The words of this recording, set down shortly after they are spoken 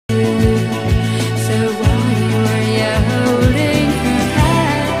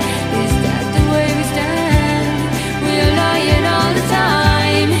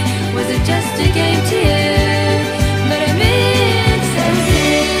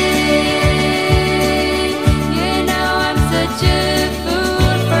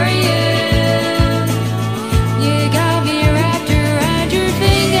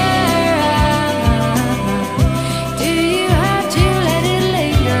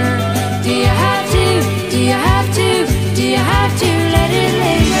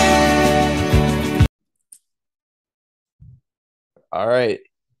All right.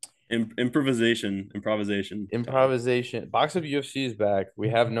 Improvisation time. Improvisation. Box of UFC is back. We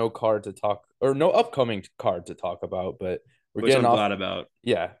have no card to talk or no upcoming card to talk about, but we're Which getting I'm off. glad about.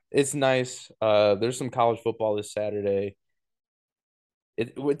 Yeah, it's nice. There's some college football this Saturday.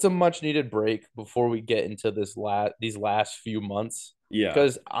 It's a much needed break before we get into these last few months. Yeah.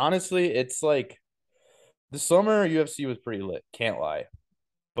 Because honestly, it's like the summer UFC was pretty lit, can't lie.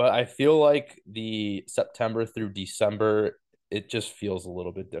 But I feel like the September through December, it just feels a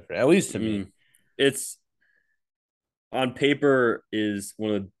little bit different, at least to me. Mm. It's on paper is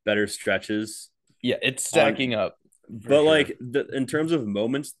one of the better stretches Yeah, it's on stacking up for but sure. like in terms of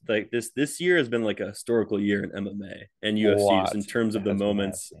moments, like this year has been like a historical year in MMA and A UFC just in lot terms of the has been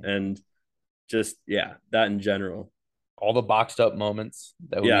moments happening. and just yeah, that in general. All the boxed up moments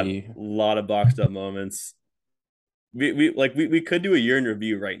that Yeah, a we, lot of boxed up moments. We could do a year in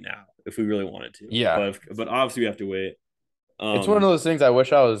review right now if we really wanted to, yeah, but obviously we have to wait. it's one of Um, those things I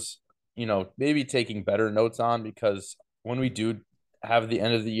wish I was, maybe taking better notes on because when we do have the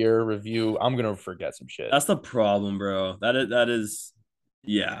end of the year review, I'm gonna forget some shit. that's the problem, bro. That is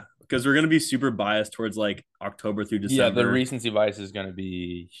yeah, because we're gonna be super biased towards like October through Yeah, the December. recency bias is gonna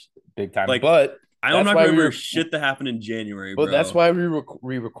be big time, Like I'm that's not gonna why remember shit that happened in January, that's bro. why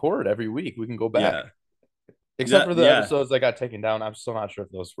we record every week. We can go back, Yeah. except That for the yeah. episodes that got taken down. I'm still not sure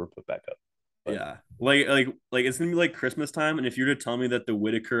if those were put back up, but Yeah. Like it's gonna be like Christmas time, and if you were to tell me that the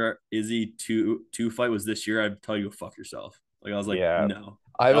Whitaker Izzy two fight was this year, I'd tell you go fuck yourself. Like I was like, yeah, no,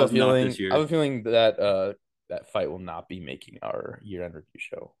 that was not this I have year. a feeling that that fight will not be making our year end review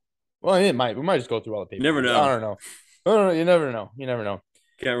show. Well, it might. We might just go through all the pay You per never views. I know. don't know. I don't know. You never know. You never know.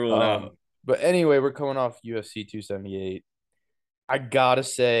 Can't rule it Um, out. but anyway, we're coming off UFC 278. I gotta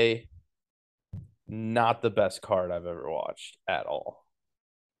say, not the best card I've ever watched at all.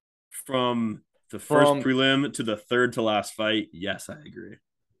 From the first From prelim to the third to last fight, yes, I agree.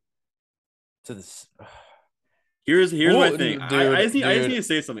 to this, Here's my thing. I just need dude, to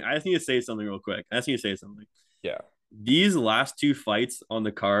say something. I just need to say something real quick. I just need to say something. yeah, These last two fights on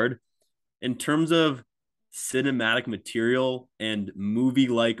the card, in terms of cinematic material and movie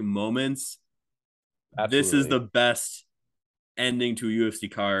like moments, this is absolutely. the best ending to a UFC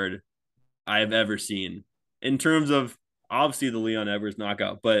card I've ever seen. In terms of obviously the Leon Edwards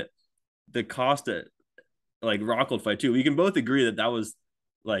knockout, but the Costa like Rockhold fight too. We can both agree that that was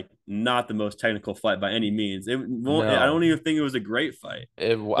like not the most technical fight by any means. It won't. I don't No, even think it was a great fight.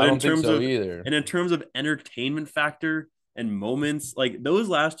 I But don't think so either. in terms of entertainment factor and moments, like those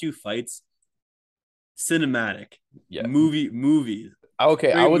last two fights, cinematic Yeah. movies,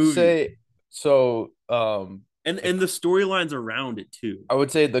 Okay, I great would movies, say so. and the storylines around it too. I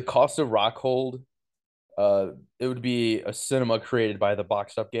would say the cost of Rockhold, it would be a cinema created by the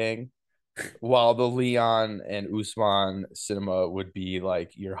Boxed Up Gang, while the Leon and Usman cinema would be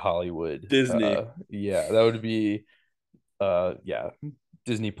like your Hollywood. Disney. Yeah, that would be yeah,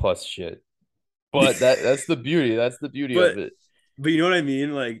 Disney Plus shit. But that's the beauty. That's the beauty of but it. but you know what I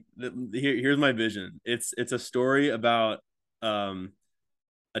mean? Like here's my vision. It's a story about um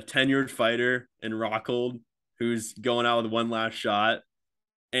a tenured fighter in Rockhold who's going out with one last shot,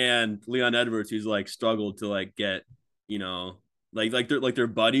 and Leon Edwards who's like struggled to like get, you know, they're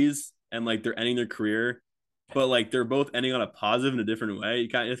buddies and like they're ending their career, but like they're both ending on a positive in a different way. You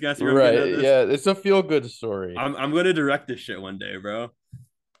guys see where I'm getting at Right. this? Yeah, it's a feel good story. I'm gonna direct this shit one day, bro.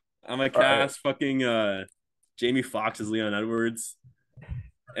 I'm gonna All right. cast fucking Jamie Foxx as Leon Edwards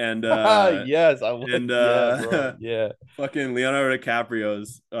and Yes, I would. Yeah, bro. Yeah. fucking Leonardo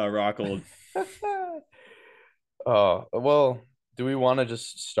DiCaprio's Rockhold. Oh, well, do we want to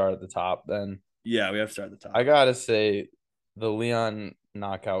just start at the top then? Yeah, we have to start at the I top. gotta say, the Leon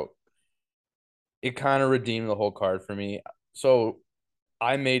knockout, it kind of redeemed the whole card for me. So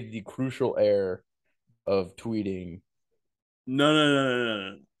I made the crucial error of tweeting.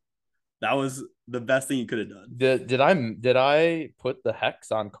 No. That was the best thing you could have done. Did I put the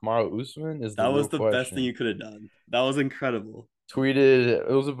hex on Kamaru Usman? Is the That real was the best thing question. you could have done. That was incredible. Tweeted it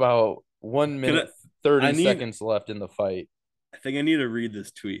was about one Can I? minute I 30 need. seconds left in the fight. I think I need to read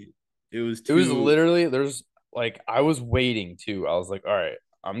this tweet. It was It was too. literally there's like I was waiting too. I was like, all right,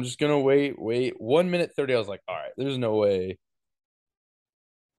 I'm just gonna wait. 1 minute 30. I was like, all right, there's no way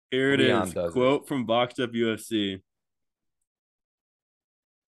Here it Leon is. does it. Quote from Boxed Up UFC.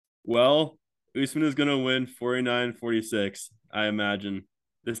 Well, Usman is gonna win 49-46. I imagine.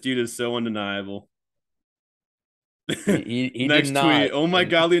 This dude is so undeniable. He did Next tweet. not. Oh my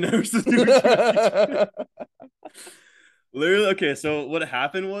And God, Leonardo is doing literally. Okay, so what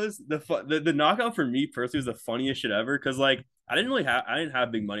happened was the knockout for me personally was the funniest shit ever because like I didn't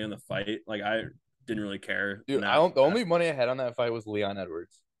have big money on the fight. Like didn't really care in Dude, I that don't. The only aspect. money I had on that fight was Leon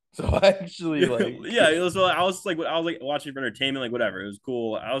Edwards. So I actually Yeah, like. yeah. It was so I was like watching for entertainment, like whatever. It was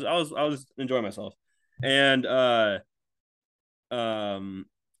cool. I was enjoying myself, and um,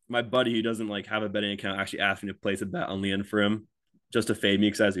 my buddy who doesn't like have a betting account actually asked me to place a bet on Leon for him, just to fade me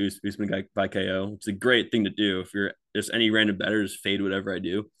because I was Usman guy by KO. It's a great thing to do if you're just any random bettor, just fade whatever I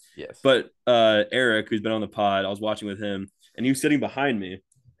do. Yes. But Eric, who's been on the pod, I was watching with him, and he was sitting behind me,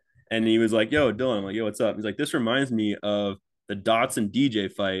 and he was like, "Yo, Dylan," I'm like, "Yo, what's up?" He's like, "This reminds me of the Dotson DJ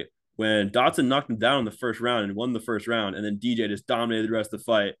fight when Dotson knocked him down in the first round and won the first round, and then DJ just dominated the rest of the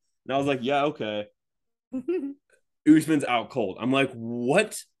fight." And I was like, "Yeah, okay." Usman's out cold. I'm like,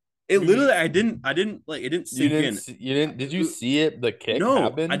 "What?" It literally, you I didn't like, it didn't sink in. you didn't did you see it the kick No, I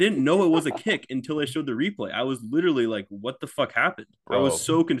happen? didn't know it was a kick until they showed the replay. I was literally like, "What the fuck happened?" I was Bro,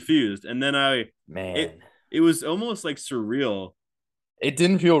 so confused, and then it, man. it was almost like surreal. It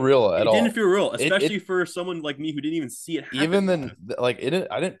didn't feel real at It didn't all. feel real, It especially for someone like me who didn't even see it even happen. then like it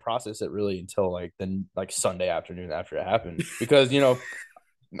I didn't process it really until like then like Sunday afternoon after it happened because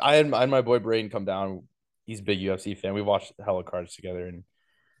I had my boy Braden come down. He's a big UFC fan. We watched hella cards together and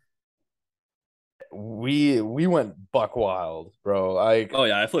we went buck wild, bro. Like, Oh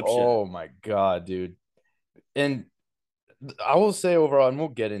yeah, I flipped shit. oh my god, dude. And I will say overall, and we'll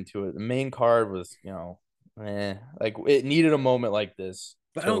get into it. The main card was, like it needed a moment like this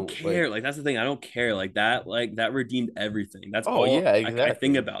But I don't to like, care. Like that's the thing. I don't care. Like that redeemed everything. That's oh all yeah, I think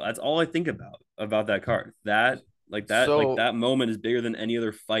exactly. about. That's all I think about that card. Like So that moment is bigger than any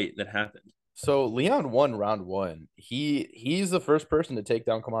other fight that happened. so Leon won round one. He's the first person to take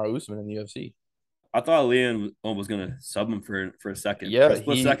down Kamaru Usman in the UFC. I thought Leon was gonna sub him for a second. For a Yeah,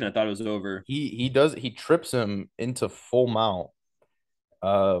 split second, I thought it was over. he trips him into full mount,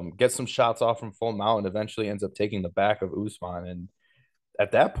 gets some shots off from full mount, and eventually ends up taking the back of Usman. And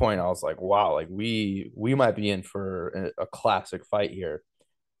at that point, I was like, wow, like we might be in for a classic fight here.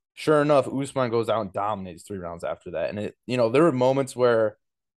 Sure enough, Usman goes out and dominates 3 rounds after that. And there were moments where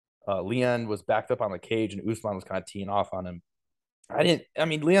Leon was backed up on the cage and Usman was kind of teeing off on him. I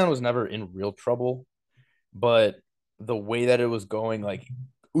mean, Leon was never in real trouble, but the way that it was going, like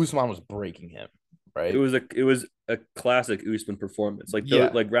Usman was breaking him, right? It was a classic Usman performance. Like Yeah.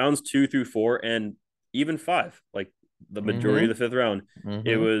 like rounds 2 through 4 and even 5, like the majority of Mm-hmm. the fifth round, it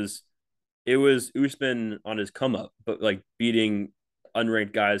Mm-hmm. was it was Usman on his come up, but like beating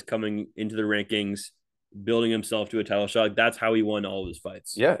unranked guys coming into the rankings, building himself to a title shot. Like, that's how he won all of his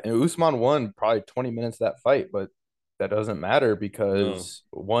fights. Yeah. And Usman won probably 20 minutes of that fight, but that doesn't matter No. because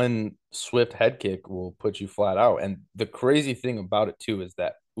one swift head kick will put you flat out. And the crazy thing about it too is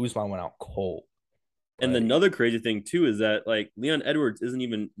that Usman went out cold. And Like another crazy thing too is that like Leon Edwards isn't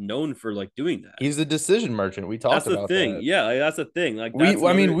even known for like doing that. he's a decision merchant. We That's talked the about thing. that. Yeah, like, that's the thing. Like that's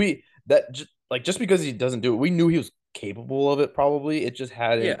I mean, another. just because he doesn't do it, we knew he was capable of it. Probably it just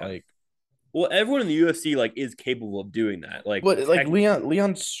hadn't Yeah. like. Well, everyone in the UFC like is capable of doing that. Like But like technically.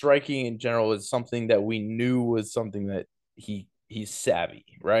 Leon striking in general is something that we knew was something that he's savvy,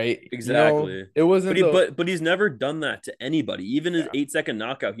 right? Exactly. It wasn't the But he's never done that to anybody. Even his yeah 8 second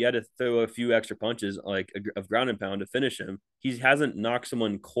knockout, he had to throw a few extra punches like of ground and pound to finish him. He hasn't knocked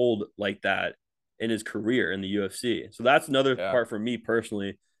someone cold like that in his career in the UFC. So that's another yeah part for me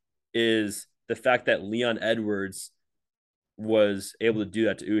personally is the fact that Leon Edwards was able to do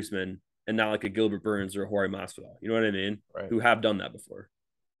that to Usman and not like a Gilbert Burns or a Jorge Masvidal. You know what I mean? right. Who have done that before.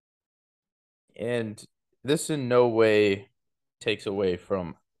 And this in no way takes away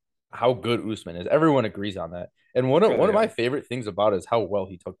from how good Usman is. Everyone agrees on that. And Oh one of my yeah. favorite things about it is how well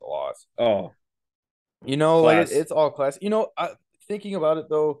he took the loss. Oh, Like class. it's all class. Thinking about it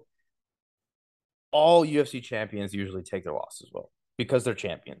though, all UFC champions usually take their loss as well because they're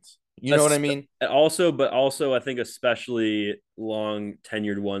champions. You know what I mean? But also, I think especially long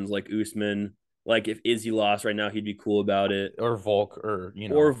tenured ones like Usman, like if Izzy lost right now, he'd be cool about it. Or Volk, or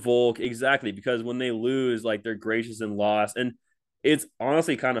Or Volk, exactly, because when they lose, like they're gracious and lost, and it's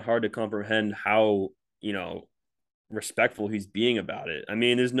honestly kind of hard to comprehend how you know respectful he's being about it. I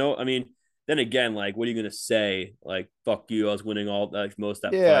mean, I mean, then again, like, what are you gonna say? Like, fuck you, I was winning all like most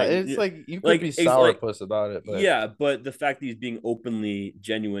of that yeah, fight. it's like you could be Like sourpuss about it, but yeah, but the fact that he's being openly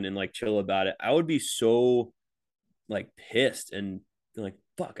genuine and like chill about it, I would be so like pissed and like,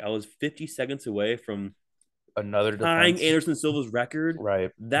 fuck, I was 50 seconds away from another tying defense, Anderson Silva's record. right?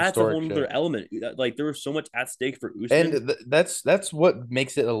 That's a Historic whole other shit. element. Like there was so much at stake for And Usman. that's what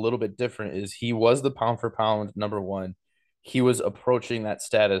makes it a little bit different is he was the pound for pound number one. He was approaching that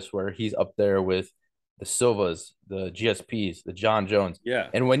status where he's up there with the Silvas, the GSPs, the John Jones. Yeah.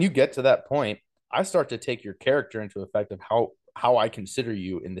 And when you get to that point, I start to take your character into effect of how I consider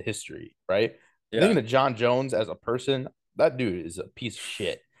you in the history, right? Thinking Yeah. of John Jones as a person, that dude is a piece of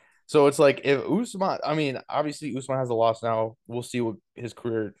shit. So it's like if Usman, I mean, obviously Usman has a loss now. We'll see what his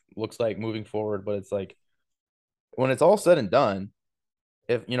career looks like moving forward. But it's like when it's all said and done,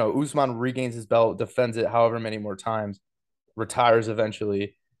 if Usman regains his belt, defends it however many more times, retires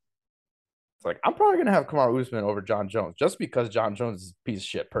eventually, it's like I'm probably gonna have Kamaru Usman over John Jones just because John Jones is a piece of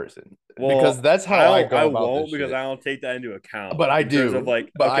shit person. Because Well, that's how I go I about this won't because shit. I don't take that into account But I in terms of do.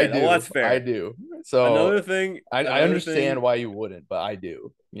 like, But I okay, well that's do. I fair. do. So Another thing, I another understand thing, why you wouldn't, but I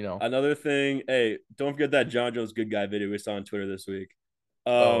do. another thing. Hey, don't forget that John Jones good guy video we saw on Twitter this week.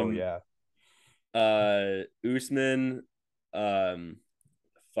 Oh Um, yeah. Usman, um,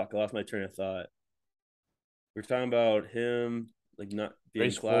 fuck, I lost my train of thought. We're talking about him like not being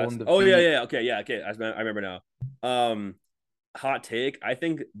Graceful in class. Oh defeat. yeah, okay. I remember now. Um, hot take. I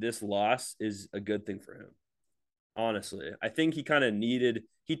think this loss is a good thing for him. Honestly, I think he kind of needed.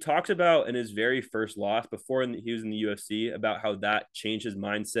 He talked about in his very first loss before he was in the UFC about how that changed his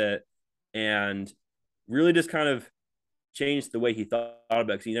mindset and really just kind of changed the way he thought about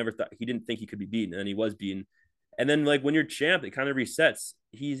it because he didn't think he could be beaten and he was beaten. And then like when you're champ, it kind of resets.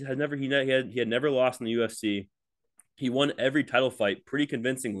 He had never lost in the UFC. He won every title fight pretty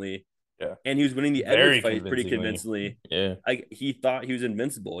convincingly, Yeah. and he was winning the Edwards Very fight pretty convincingly. convincingly. Yeah. Like he thought he was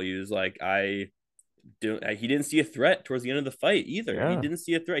invincible. He was like, he didn't see a threat towards the end of the fight either. He Yeah. didn't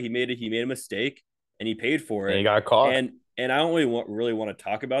see a threat. He made a mistake and he paid for And he it. got caught. And I don't really want to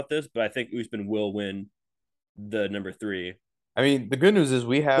talk about this, but I think Usman will win the number three. I mean, the good news is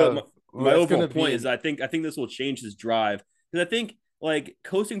we But have my that's overall gonna be point is an I think this will change his drive because I think like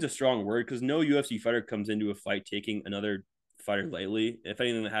coasting's a strong word because no UFC fighter comes into a fight taking another fighter lightly. If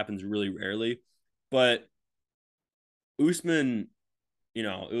anything, that happens really rarely. But Usman,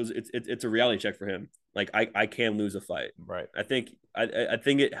 it's a reality check for him. Like I can lose a fight. right. I think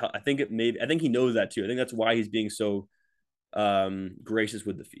it maybe I think he knows that too. I think that's why he's being so gracious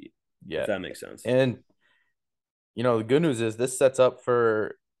with defeat, if Yeah. that makes sense. And the good news is this sets up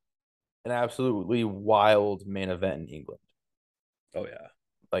for an absolutely wild main event in England. Oh yeah.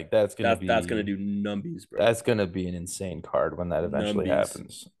 Like that's gonna That's gonna be do numbies, bro. that's gonna be an insane card when that eventually Numbies.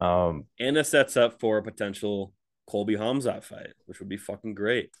 happens. And it sets up for a potential Colby Hamzat fight, which would be fucking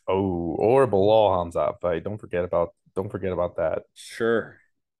great. Or Bilal Hamzat fight. Don't forget about that. Sure.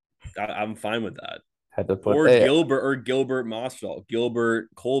 I'm fine with that. Had to put Or hey, Gilbert Masvidal, Gilbert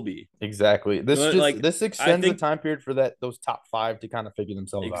Colby. exactly. You know, like This I extends the think time period for those top five to kind of figure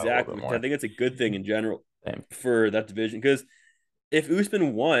themselves out a little bit exactly. I more. think it's a good thing in general Same. for that division because if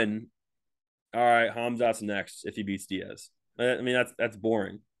Usman won, all right, Hamzat's next if he beats Diaz. I mean that's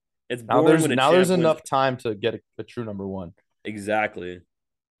boring. It's Now boring there's when a now there's champ wins. enough time to get a true number one. Exactly.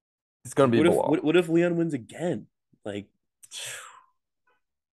 It's gonna Like be Bilal. what if Leon wins again? Like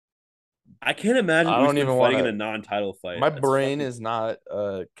I can't imagine I don't Usman even want fighting in a to. non-title fight. My That's brain fucking is not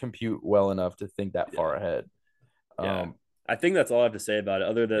compute well enough to think that far yeah, ahead. yeah. Um, I think that's all I have to say about it.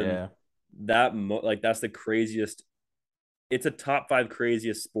 Other than yeah, like that's the craziest. It's a top five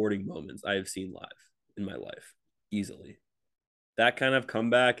craziest sporting moments I have seen live in my life, easily. That kind of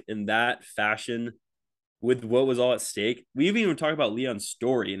comeback in that fashion with what was all at stake. We even talked about Leon's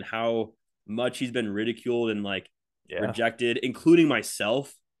story and how much he's been ridiculed and like yeah, rejected, including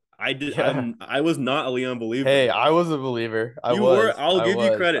myself. yeah. I was not a Leon Hey, believer. I was a believer. I You were. was. I'll I give you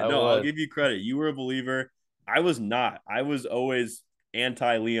was. credit. I No, I'll was. give you credit. You were a believer. I was not. I was always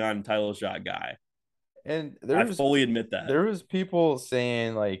anti Leon title shot guy. And I fully admit that. there was people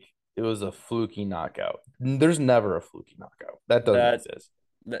saying like it was a fluky knockout. There's never a fluky knockout. That doesn't That, exist.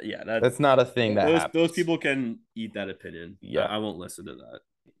 yeah, that That's not a thing that those happens. people can eat that opinion. Yeah. I won't listen to that.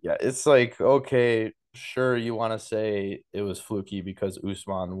 Yeah. It's like, okay, sure, you want to say it was fluky because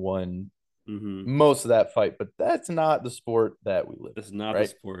Usman won Mm-hmm. most of that fight, but that's not the sport that we live This is in, not the right?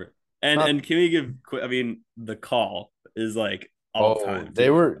 sport. Not And can we give? I mean, the call is like all oh, time they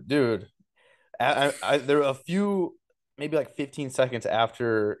too. were dude. There were a few maybe like 15 seconds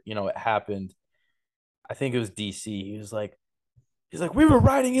after, it happened. I think it was DC. He's like, we were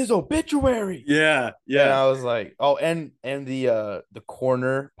writing his obituary. Yeah, And yeah. I was like, oh, and the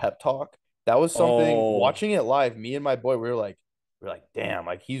corner pep talk. That was something Oh, watching it live, me and my boy, we were like, damn,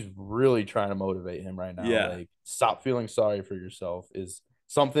 like he's really trying to motivate him right now. yeah. Like, stop feeling sorry for yourself is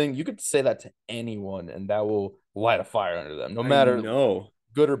something you could say that to anyone, and that will light a fire under them, no I matter know.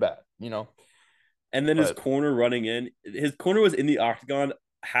 good or bad. And then his But corner running in. His corner was in the octagon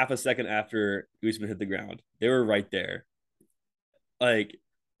half a second after Usman hit the ground. They were right there. Like,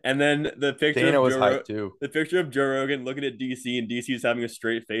 and then Dana was hyped too. The picture of Joe Rogan looking at DC and DC's having a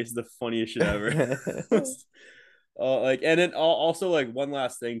straight face is the funniest shit ever. And then also like one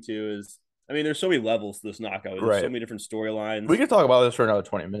last thing too is I mean, there's so many levels to this knockout. There's so Right. many different We storylines. could talk about this for another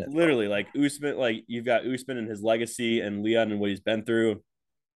 20 minutes, Literally, probably. like Usman, like you've got Usman and his legacy, and Leon and what he's been through,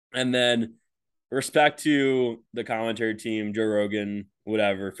 and then respect to the commentary team, Joe Rogan,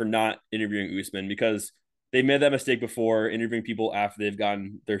 whatever, for not interviewing Usman because they made that mistake before interviewing people after they've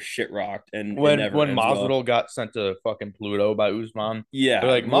gotten their shit rocked, and it never When ends well. Masvidal got sent to fucking Pluto by Usman, they're Yeah,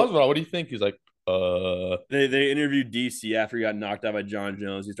 like, Masvidal, what do you think? He's like, they interviewed DC after he got knocked out by John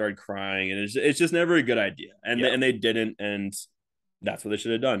Jones. He started crying, and it's just never a good idea. yeah. And they didn't, and that's what they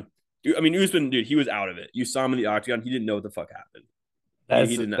should have done. I mean, Usman, dude, he was out of it. You saw him in the octagon. He didn't know what the fuck happened.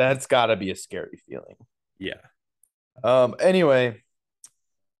 He did not. That's gotta be a scary feeling. Yeah, Anyway,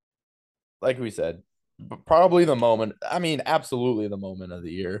 like we said, probably the moment. I mean, absolutely the moment of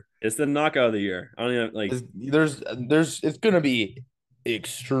the year. it's the knockout of the year. I don't even like. It's gonna be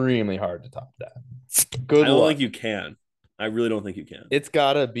extremely hard to top that. I Good don't think luck. you can. I really don't think you can. It's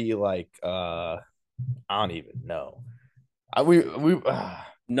gotta be like I don't even know. And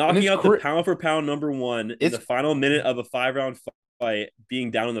Knocking out the pound for pound number one in it's the final minute of a 5 round fight,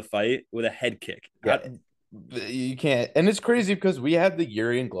 being down in the fight with a head kick. yeah, you can't. And it's crazy because we had the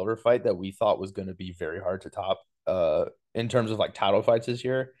Yuri and Glover fight that we thought was going to be very hard to top in terms of like title fights this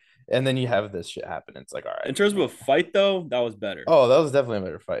year. And then you have this shit happen. It's like, all In right. terms of a fight, though, that was better. Oh, that was definitely a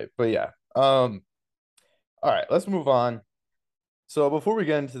better fight. But yeah. All right, let's move on. So before we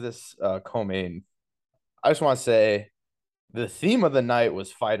get into this co-main, I just want to say the theme of the night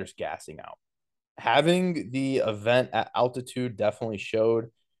was fighters gassing out. Having the event at altitude definitely showed.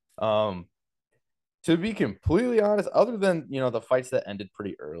 Um, to be completely honest, other than the fights that ended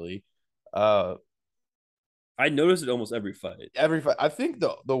pretty early, uh, I noticed it almost every fight. every fight. I think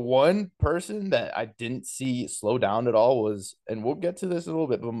the one person that I didn't see slow down at all was, and we'll get to this a little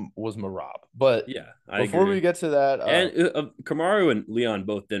bit, was Marab. But Yeah, I before we agree. get to that, And Kamaru and Leon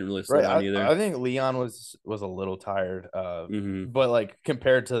both didn't really slow right, down either. I think Leon was a little tired, Mm-hmm. but like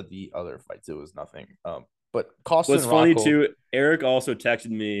compared to the other fights, it was nothing. But Costa What's and funny Rockhold, too, Eric also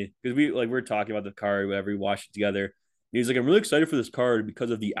texted me because we were talking about the card, whatever, we watched it together. And he's like, I'm really excited for this card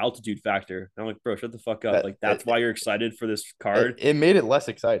because of the altitude factor. And I'm like, bro, shut the fuck up. that Like, that's why you're excited for this card. it made it less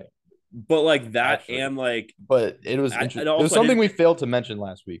exciting But like that, actually. and like, But it was and interesting. It was also I something didn't, we failed to mention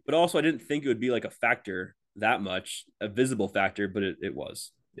last week. but also I didn't think it would be like a factor that much, a visible factor, but it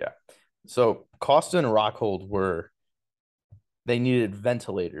was. Yeah. So Costa and Rockhold they needed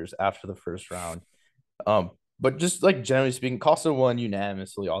ventilators after the first round. But just like generally speaking, Costa won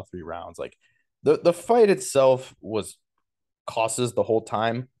unanimously all 3 rounds. Like the fight itself was Costa's the whole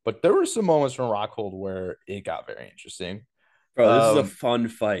time, but there were some moments from Rockhold where it got very interesting. Bro, this is a Um, fun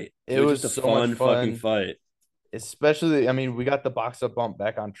fight. It it was just was a so much fun fucking fun, fight. especially. I mean, we got the box up bump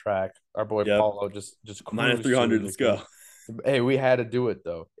back on track. Our boy Yep. Paulo just Minus cruised to the 300. Let's go. victory. Hey, we had to do it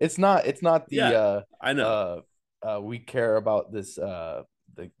though. It's not the Yeah, I know. we care about this the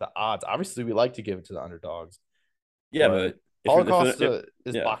odds. Obviously, we like to give it to the underdogs, Yeah, but but Paulo if Costa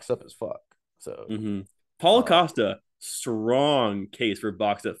is yeah. boxed up as fuck. So Mm-hmm. Paulo uh Costa, strong case for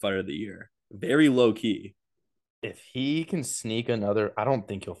box up fighter of the year. Very low key. if he can sneak another, I don't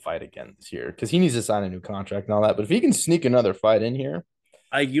think he'll fight again this year because he needs to sign a new contract and all that. But if he can sneak another fight in here,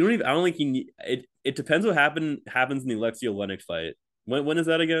 I don't think it depends what happens in the Alexia Lennox fight. When is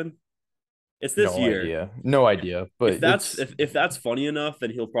that again? It's this no year. idea. No idea. If But that's it's if that's funny enough, then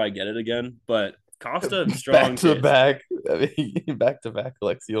he'll probably get it again. But Costa, back strong to case. back. I mean, back to back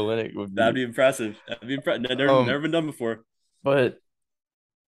Alexi Oleinik would That'd be be impressive. That'd be impressive. um Never been done before. but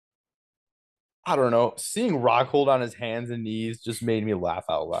I don't know. Seeing Rockhold on his hands and knees just made me laugh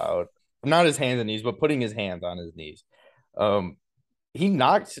out loud. Not his hands and knees, but putting his hands on his knees. Um,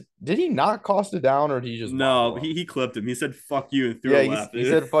 did he knock Costa down or did he just No, wobble him? he clipped him. He said "fuck you" and threw Yeah, a left. he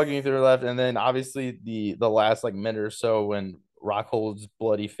said fucking through left, and then obviously the last like minute or so when Rockhold's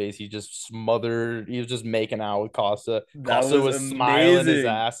bloody face, he just smothered. He was just making out with Costa. That Costa was was smiling his amazing.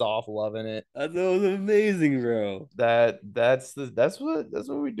 ass off, loving it. That was amazing, bro. That's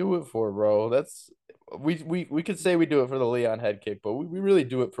what we do it for, bro. That's we could say we do it for the Leon head kick, but we really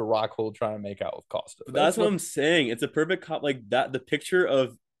do it for Rockhold trying to make out with Costa. But That's that's what what I'm saying. It's a perfect like that. The picture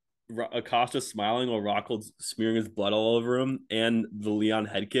of Acosta smiling while Rockhold's smearing his blood all over him, and the Leon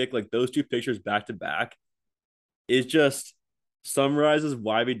head kick, like those two pictures back to back, is just summarizes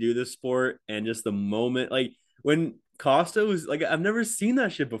why we do this sport and just the moment. Like when Costa was like, I've never seen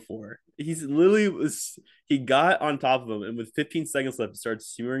that shit before. He's literally was he got on top of him, and with 15 seconds left, started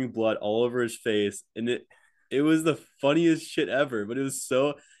smearing blood all over his face, and it was the funniest shit ever. But it was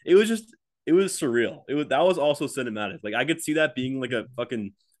just it was surreal. It was that was also cinematic. Like I could see that being like a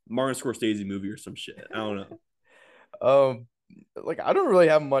fucking Martin Scorsese movie or some shit. I don't know. like I don't really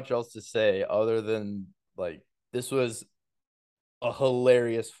have much else to say other than like this was a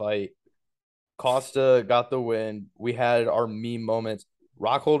hilarious fight. Costa got the win. We had our meme moments.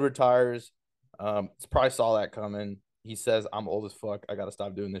 Rockhold retires. Probably saw that coming. He says, "I'm old as fuck. I gotta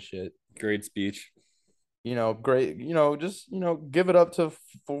stop doing this shit." Great speech. Great. Just give it up to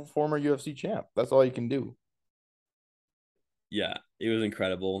former UFC champ. That's all you can do. Yeah, it was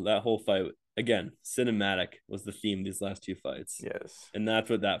incredible. That whole fight, again, cinematic was the theme of these last two fights. Yes. And that's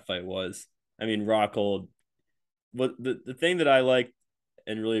what that fight was. I mean, Rockhold, what the thing that I like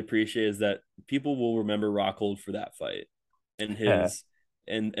and really appreciate is that people will remember Rockhold for that fight and Yeah. his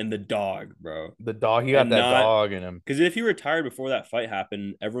and the dog, bro. The dog. He got And that not dog in him. because if he retired before that fight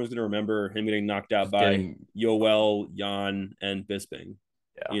happened, everyone's gonna remember him getting knocked out Just by getting. Yoel, Jan, and Bisping,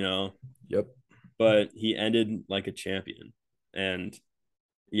 Yeah. you know. Yep. But he ended like a champion. And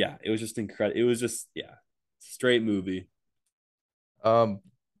yeah, it was just incredible. It was just yeah, straight movie. Um.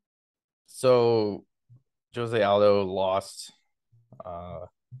 So Jose Aldo lost. Uh.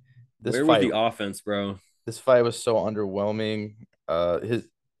 This Where was fight. the offense, bro? This fight was so underwhelming.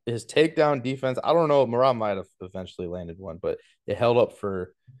 His takedown defense. I don't know. Marab might have eventually landed one, but it held up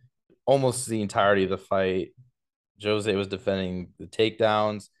for almost the entirety of the fight. Jose was defending the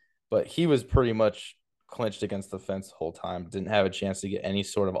takedowns, but he was pretty much clinched against the fence the whole time. Didn't have a chance to get any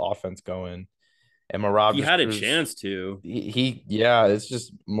sort of offense going. And Marab He just had a cruised. chance to. Yeah, it's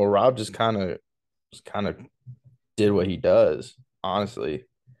just Marab just kind of did what he does, honestly.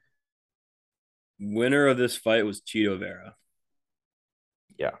 Winner of this fight was Cheeto Vera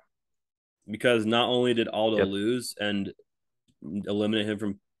Yeah. because not only did Aldo Yep. lose and eliminate him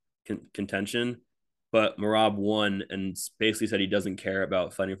from contention, but Marab won and basically said he doesn't care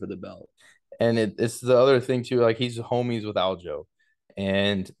about fighting for the belt. And it's the other thing too, like he's homies with Aljo.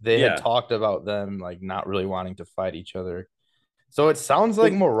 And they had Yeah. talked about them like not really wanting to fight each other. So it sounds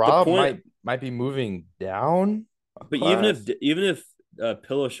like The Morab point, might be moving down a but class. even if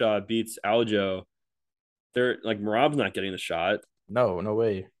Pillashaw beats Aljo, they're like Marab's not getting the shot. No, no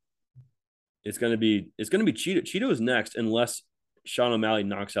way. It's gonna be Cheeto. Cheeto is next unless Sean O'Malley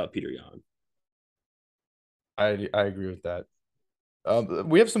knocks out Peter Yan. I agree with that.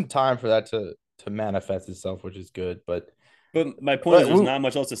 We have some time for that to manifest itself, which is good. But my point is, But there's we not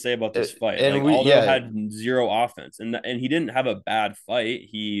much else to say about this fight. and Like we Aldo yeah had zero offense, and he didn't have a bad fight.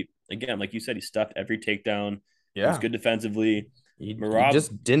 He again, like you said, he stuffed every takedown. He was yeah good defensively. he Marab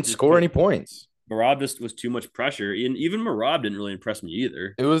just didn't just score put any points. Marab just was too much pressure, and even Marab didn't really impress me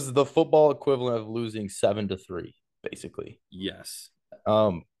either. It was the football equivalent of losing 7-3, basically. Yes,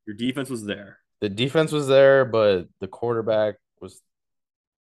 Um, your defense was there. the defense was there, but the quarterback was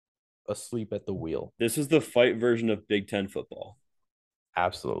asleep at the wheel. This was the fight version of Big Ten football.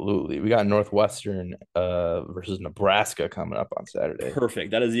 Absolutely. We got Northwestern versus Nebraska coming up on Saturday.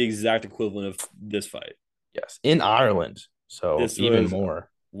 Perfect. That is the exact equivalent of this fight. Yes, in Ireland. So This even was more.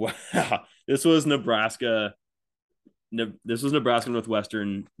 wow. This was Nebraska. This was Nebraska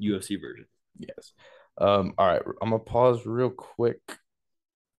Northwestern UFC version. Yes. All right. I'm gonna pause real quick.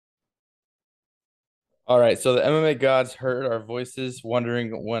 All right, so the MMA gods heard our voices,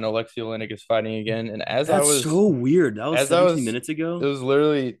 wondering when Alexei Oleinik is fighting again. And That's so weird. That was as I 17 was, minutes it ago. was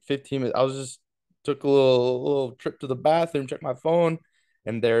literally 15 minutes. I was just took a little trip to the bathroom, checked my phone,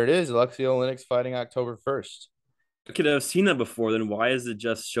 and there it is. Alexei Oleinik's fighting October 1st. I could have seen that before. Then why is it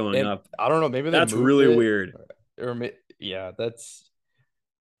just showing And up? I don't know, maybe they That's moved really it, weird. yeah, That's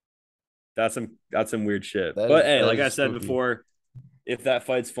some weird shit. that But is hey, that like I is said spooky. before, if that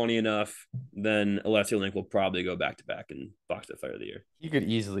fight's funny enough, then Alessio Link will probably go back to back and box the fight of the year. You could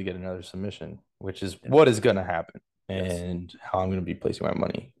easily get another submission, which is Yeah. what is going to happen Yes. and how I'm going to be placing my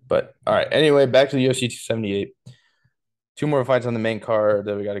money. But all right, anyway, back to the UFC 278. Two more fights on the main card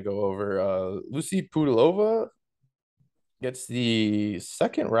that we got to go over. Lucy Pudilova gets the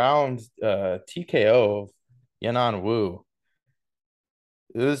second round TKO of Yanan Wu.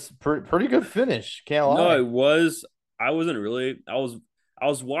 It was pretty good finish, can't No, lie. it was. I wasn't really. I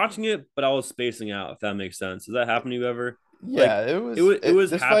was watching it, but I was spacing out. If that makes sense. Does that happen to you ever? Like Yeah, it it was was. It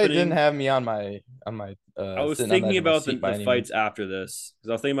was this fight didn't happening. have me on my I was sitting on the thinking edge of my about the, seat by the any means. fights after this because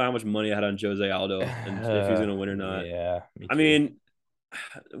I was thinking about how much money I had on Jose Aldo and if he's gonna win or not. Yeah, me I too. mean,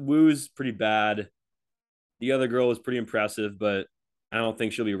 Wu's pretty bad. The other girl was pretty impressive, but I don't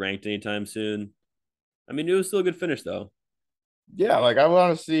think she'll be ranked anytime soon. I mean, it was still a good finish though. Yeah, like I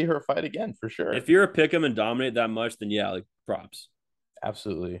want to see her fight again for sure. If you're a pick 'em and dominate that much, then yeah, like props.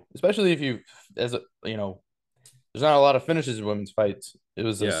 Absolutely. Especially if you as a there's not a lot of finishes in women's fights. It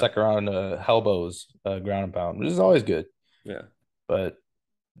was a Yeah, second round elbows ground and pound, which is always good. yeah. But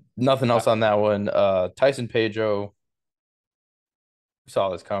nothing I, else on that one. Tyson Pedro Saw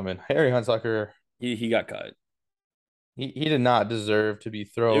this coming. Harry Hunsucker, He got cut. he did not deserve to be It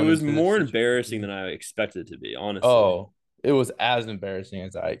thrown was into this more embarrassing situation. than I expected it to be, honestly. Oh, it was as embarrassing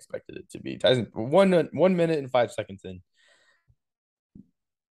as I expected it to be. Tyson, 1 minute and 5 seconds in.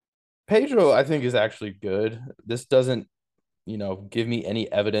 Pedro, I think, is actually good. This doesn't, give me any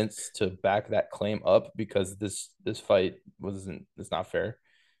evidence to back that claim up because this fight wasn't it's not fair.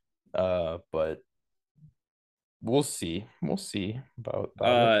 But we'll see. We'll see about it.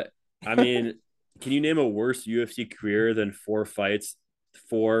 Uh, I mean, can you name a worse UFC career than 4 fights,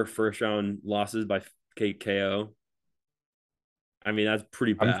 4 first round losses by KO? I mean, that's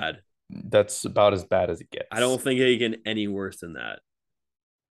pretty I'm bad. That's about as bad as it I gets. don't think it can get any worse than that.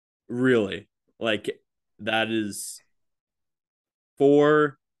 Really. Like, that is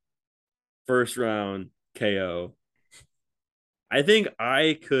 4 first round KO. I think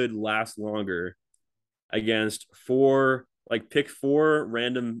I could last longer against pick 4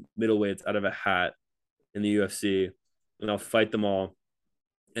 random middleweights out of a hat in the UFC, and I'll fight them all,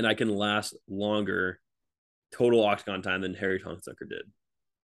 and I can last longer total octagon time than Harry Tonsucker did.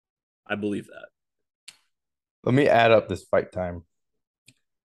 I believe that. Let me add up this fight time.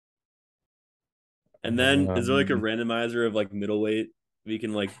 And then is there like a Um, randomizer of like middleweight? We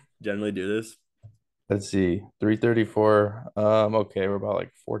can like generally do this. let's see. 334. Okay, we're about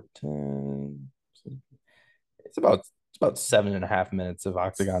like 410. It's about 7.5 minutes of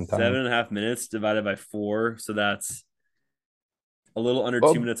octagon Seven time. and a half minutes divided by 4, so that's a little under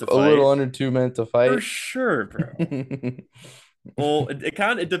 2 minutes a A little fight. under 2 minutes to For fight. sure, bro. Well, it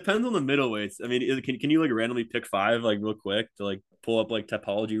kind of it depends on the middleweights. I mean, can you like randomly pick 5 like real quick to like pull up like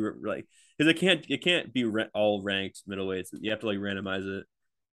topology like because it can't be all ranked middleweights. You have to like randomize it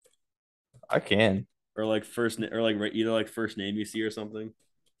I can. or like or like either like first name you see or something.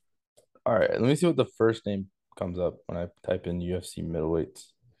 All right, let me see what the first name comes up when I type in UFC middleweights.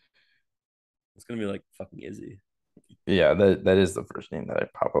 It's gonna be like fucking Izzy. Yeah, that is the first name that I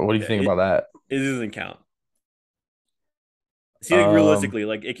pop up. What do you Yeah, think about it doesn't count. that? See, like realistically,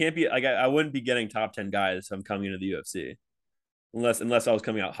 like it can't be like I wouldn't be getting top 10 guys if I'm coming into the UFC unless I was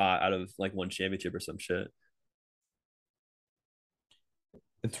coming out hot out of like one championship or some shit.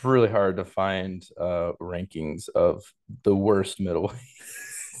 It's really hard to find rankings of the worst middleweight.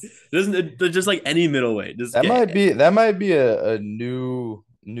 Doesn't it, just like any middleweight, just That get might be that might be a new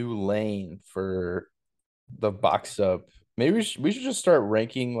lane for the box up. Maybe we should just start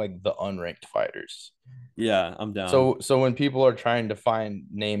ranking like the unranked fighters. yeah, I'm down. So when people are trying to find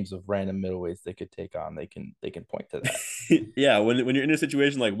names of random middleweights they could take on, they can point to that. Yeah, when you're in a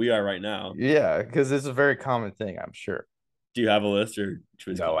situation like we are right now, Yeah, because it's a very common thing, I'm sure. do you have a list or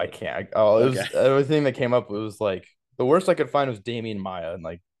should we just No, I call it? can't. Oh, it Okay. was everything that came up. It was like the worst I could find was Damian Maya, and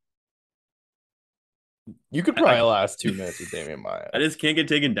like you could I, probably last 2 minutes with Damian Maya. I just can't get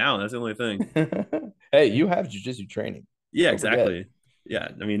taken down. That's the only thing. Hey, you have jujitsu training. Yeah, Don't forget. exactly. Yeah,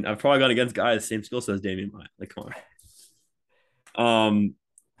 I mean, I've probably gone against guys same skill set as Damian Maya. Like, come on.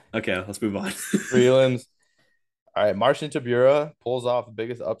 Okay, let's move on. Prelims. All right, Marcin Tybura pulls off the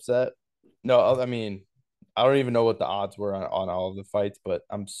biggest upset. No, I mean, I don't even know what the odds were on all of the fights, but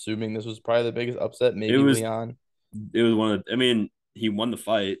I'm assuming this was probably the biggest upset. it Maybe was Leon. it was one of I mean, he won the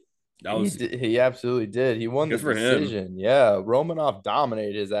fight. That He was did, he absolutely did. He won the good for him. decision. Yeah, Romanov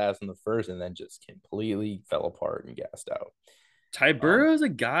dominated his ass in the first, and then just completely fell apart and gassed out. Um, Tybura is a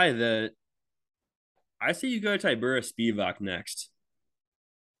guy that I say you go Tybura Spivak next.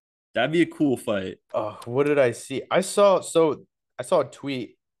 That'd be a cool fight. what did I see? I saw a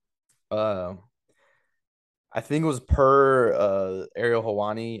tweet. Um, I think it was per Ariel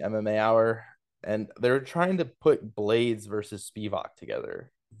Hawani MMA Hour, and they're trying to put Blades versus Spivak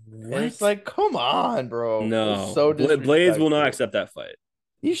together. And it's What? like, come on, bro. That's No, so Blades will not disrespectful. accept that fight.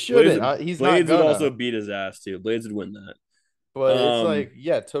 He Blades shouldn't. He's not Blades would also gonna. beat his ass too. Blades would win that. But it's Um, like,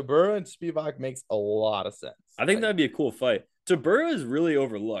 yeah, Tabura and Spivak makes a lot of sense. I think Like, that'd be a cool fight. Tabura is really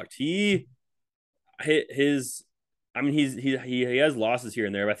overlooked. He hit his. I mean, he has losses here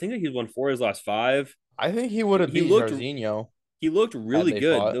and there, but I think that he's won 4 of his last 5. I think he would He, have he beat looked Jairzinho he looked had really they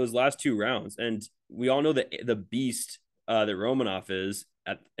good fought. those last 2 rounds, and we all know that the beast that Romanov is.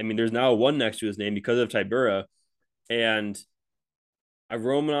 I mean, there's now a 1 next to his name because of Tybura, and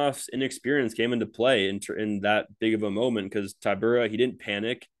Romanov's inexperience came into play in that big of a moment because Tybura he didn't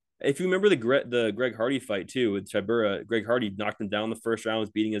panic. If you remember the Greg Hardy fight too with Tybura, Greg Hardy knocked him down the first round, was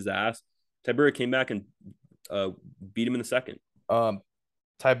beating his ass. Tybura came back and uh, beat him in the second. Um,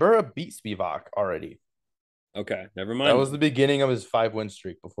 Tybura beat Spivak already. Okay, never That mind was the then. beginning of his 5 win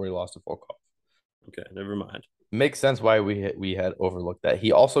streak before he lost to Volkov. Okay, never mind. Makes sense why we had overlooked that.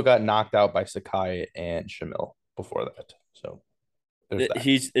 He also got knocked out by Sakai and Shamil before that. So There's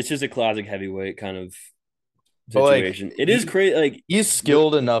that. It's just a classic heavyweight kind of But like situation. It is crazy. Like he's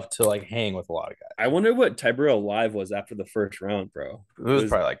skilled enough to like hang with a lot of I guys. wonder what Tybura live was after the first round, bro. It It was was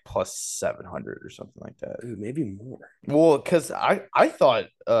probably like plus 700 or something like that. ooh, maybe more. Well, because I thought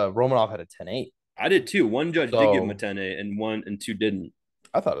Romanov had a 10-8. I did too. One judge did give him a So 10-8 and one and two didn't.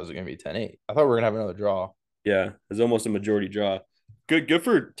 I thought it was gonna be 10-8. I thought we were gonna have another draw. Yeah, it's almost a majority draw. Good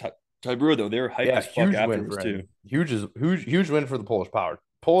for Tybura though. They were hyped Yeah, as fuck huge win afterwards for too. him. Huge win for the Polish power.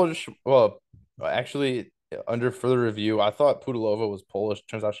 Polish, well, actually, under further review, I thought Pudilova was Polish.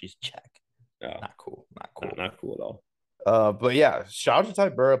 Turns out she's Czech. Yeah, Not cool. Not not, cool. not cool at all. But yeah, shout out to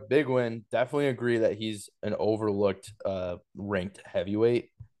Tybura, big win. Definitely agree that he's an overlooked ranked heavyweight.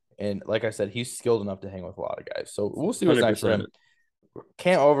 And like I said, he's skilled enough to hang with a lot of guys. So we'll see what's next for 100%. him.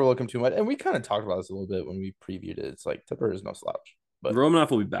 Can't overlook him too much. And we kind of talked about this a little bit when we previewed it. It's like Tybura is no slouch. But Romanov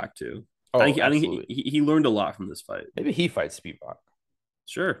will be back too. oh, I think absolutely. he learned a lot from this fight. Maybe he fights Spivak.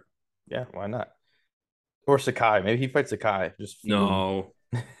 Sure. Yeah, why not? Or Sakai. Maybe he fights Sakai. Just feud him. No.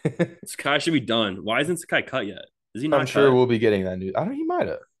 Sakai should be done. Why isn't Sakai cut yet? Is he I'm not sure cut? we'll be getting that news. I don't. He might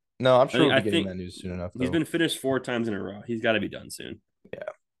have. No, I'm sure we'll I be getting think that news soon enough, he's though. been finished 4 times in a row. He's got to be done soon. Yeah.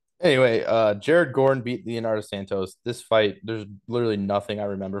 Anyway, Jared Gordon beat Leonardo Santos. This fight, there's literally nothing I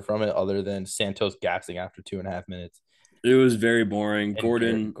remember from it other than Santos gassing after 2.5 minutes. It was very boring. And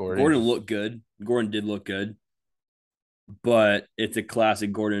Gordon Gordon just looked good. Gordon did look good, but it's a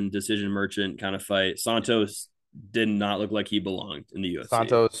classic Gordon decision merchant kind of fight. Santos did not look like he belonged in the UFC.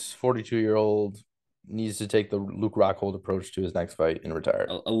 Santos, 42-year-old, needs to take the Luke Rockhold approach to his next fight and retire.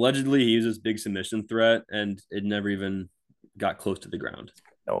 Allegedly, he was this big submission threat, and it never even got close to the ground.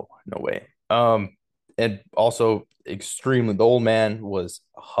 No, no way. And also extremely, the old man was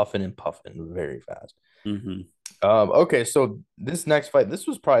huffing and puffing very fast. Mm-hmm. Okay, so this next fight, this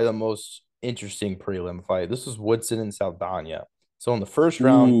was probably the most interesting prelim fight. This was Woodson and Saldana. So in the first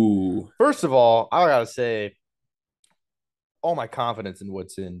round, Ooh, first of all, I gotta say, all my confidence in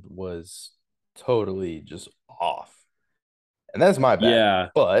Woodson was totally just off, and that's my bad. yeah.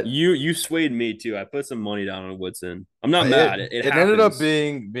 But You swayed me too. I put some money down on Woodson. I'm not it mad. It it ended up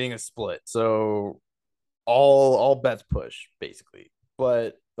happens. being a split. So all bets push basically,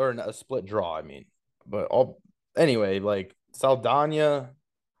 but or a split draw. I mean, but all anyway, like Saldana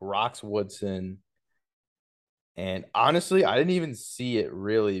rocks Woodson. And honestly, I didn't even see it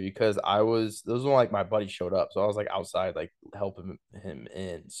really because this was when like my buddy showed up. So I was like outside, like helping him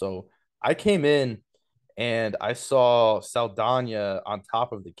in. So I came in and I saw Saldana on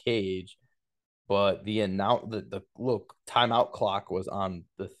top of the cage, but the little timeout clock was on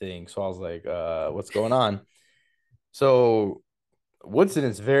the thing. So I was like, what's going on? So Woodson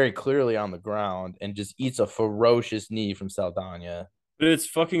is very clearly on the ground and just eats a ferocious knee from Saldana. But it's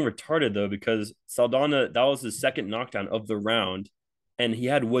fucking retarded though because Saldana that was his second knockdown of the round, and he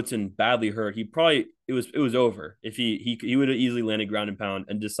had Woodson badly hurt. He probably it was over if he would have easily landed ground and pound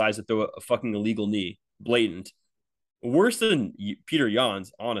and decides to throw a fucking illegal knee, blatant, worse than Peter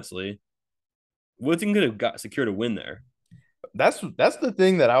Yan's. Honestly, Woodson could have got secured a win there. That's the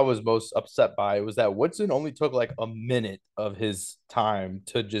thing that I was most upset by was that Woodson only took like a minute of his time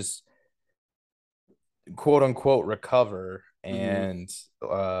to just quote unquote recover Mm-hmm. and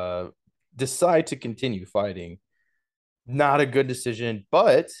uh decide to continue fighting. Not a good decision,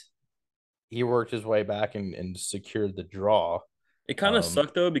 but he worked his way back and secured the draw. It kind of Um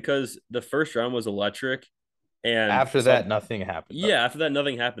sucked though because the first round was electric, and After that, nothing happened though. yeah, after that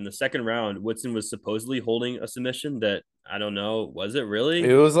nothing happened. The second round, Woodson was supposedly holding a submission that I don't know. Was it It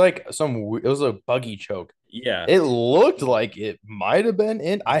really? was like it was a buggy choke. Yeah. It looked like it might have been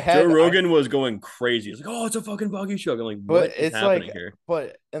in. Joe Rogan was going crazy. He's like, "Oh, it's a fucking buggy choke." I'm like, But "What is it's happening like,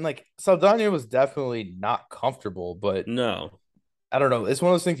 here?" and like Saldana was definitely not comfortable, but No, I don't know. It's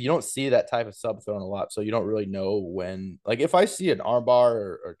one of those things you don't see that type of sub thrown a lot, so you don't really know when. Like if I see an armbar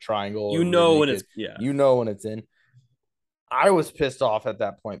or triangle you or rear know when it's naked, yeah. you know when it's in. I was pissed off at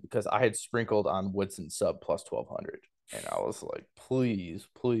that point because I had sprinkled on Woodson sub plus 1200, and I was like, please,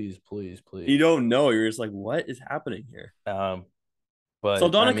 please, please, You please. don't know. You're just like, "What is happening here?" Um, but I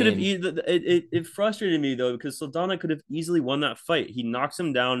Saldana could have mean, it frustrated me though because Saldana could have easily won that fight. He knocks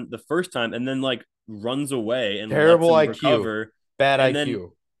him down the first time and then like runs away and lets terrible him IQ, recover, bad and then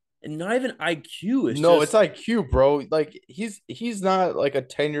IQ. and not even IQ. It's No, it's just IQ, bro. Like he's not like a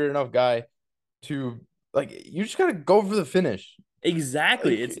tenured enough guy to like. You just gotta go for the finish.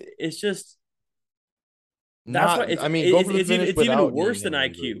 exactly. Like It's just that's why not. I mean, go for the finish it's even without worse kneeing than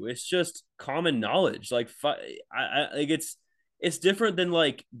him easily. IQ. It's just common knowledge. Like like it's different than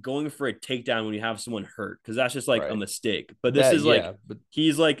like going for a takedown when you have someone hurt because that's just like a Right. mistake. But this That is like yeah, but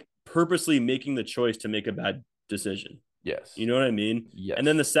he's like purposely making the choice to make a bad decision. You Yes. know what I mean? And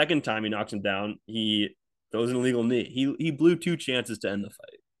then the Yes. second time he knocks him down, he throws an illegal knee. He blew two chances to end the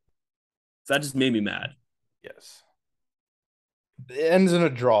fight. So that just made me mad. Yes. It ends in a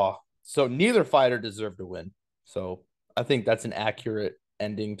draw. So neither fighter deserved to win. So I think that's an accurate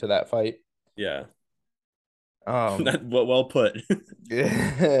ending to that fight. Yeah. Um, That well put.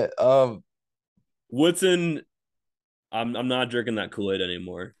 um, Woodson, I'm not drinking that Kool-Aid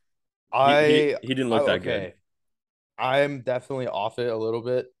anymore. I, He didn't I look that good. okay. I'm definitely off it a little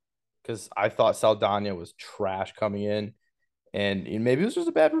bit because I thought Saldana was trash coming in, and maybe it was just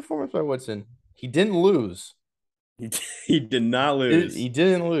a bad performance by Woodson. He didn't lose. He, he did not He lose.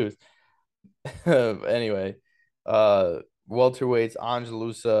 didn't lose. Anyway, uh, welterweights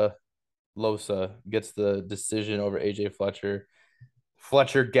Angelusa Losa gets the decision over AJ Fletcher.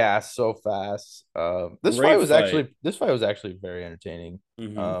 Fletcher gassed so fast. Great fight. This fight was actually very entertaining.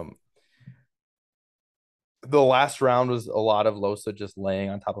 Mm-hmm. Um, the last round was a lot of Losa just laying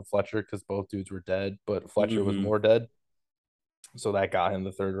on top of Fletcher because both dudes were dead, but Fletcher was Mm-hmm. more dead. So that got him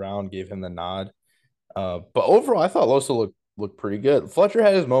the third round, gave him the nod. But overall, I thought Losa looked pretty good. Fletcher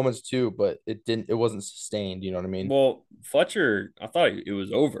had his moments too, but it wasn't sustained. You know what I mean? Well, Fletcher, I thought it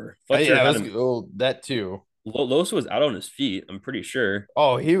was over. Fletcher Yeah, had that's him. well, that too. Losa was out on his feet. I'm pretty sure.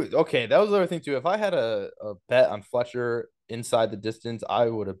 Oh, okay. That was the other thing too. If I had a bet on Fletcher inside the distance, I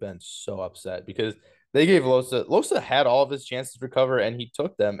would have been so upset because they gave Losa had all of his chances to recover and he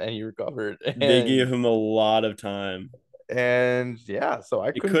took them and he recovered. They gave him a lot of time. And yeah, so I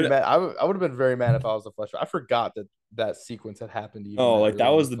It couldn't be could. mad. I would have been very mad if I was a Fletcher. I forgot that sequence had happened even Oh, that like that early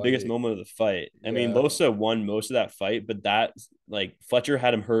in the was the biggest fight. moment of the fight. I mean, Yeah. Losa won most of that fight, but that like Fletcher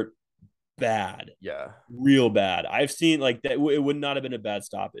had him hurt bad, Yeah. real bad. I've seen like that. It would not have been a bad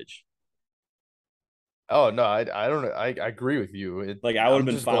stoppage. Oh no, I don't know. I agree with you. Like I would have I'm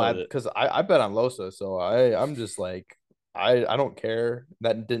been just fine with glad it. because I bet on Losa, so I'm just like I don't care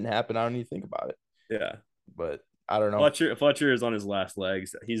that didn't happen. I don't need to think about it. Yeah. But I don't know. Fletcher is on his last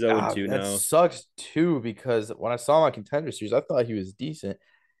legs. He's 0-2 That now. sucks too because when I saw my contender series, I thought he was decent,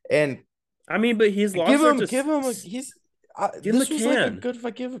 and I mean, but his losses are give just him a he's give him a this was like a can. good if I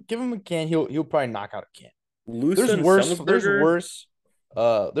give him a can, he'll probably knock out a can. Lusa and There's Summersberger. worse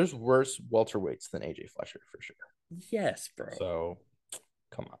there's worse welterweights than AJ Fletcher for sure. Yes, bro. So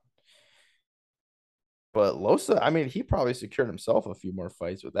come on. But Losa, I mean, he probably secured himself a few more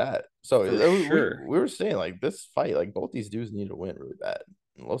fights with that. So For sure. we were saying like this fight, like both these dudes need to win really bad.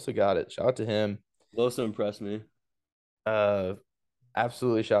 And Losa got it. Shout out to him. Losa impressed me. Uh,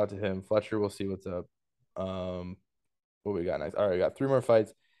 absolutely shout out to him. Fletcher, we'll see what's up. Um, what we got next? All right, we got three more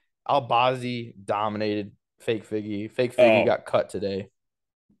fights. Albazi dominated Fake Figgy. Fake Figgy Oh, got cut today.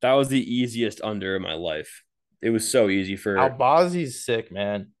 that was the easiest under in my life. It was so easy for Albazi's sick,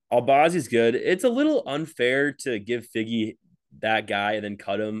 man. Albazi's good. It's a little unfair to give Figgy that guy and then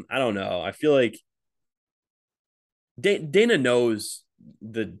cut him. I don't know. I feel like Dana knows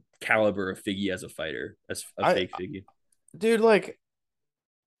the caliber of Figgy as a fighter, as a I fake Figgy. dude, like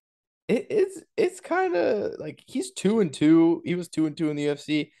it's kind of like he's 2-2. He was 2-2 in the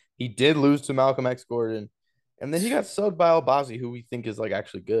UFC. He did lose to Malcolm X Gordon, and then he got subbed by Albazi, who we think is like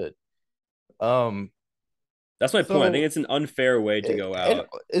actually good. Um, That's my point. I think so it's an unfair way to go and out.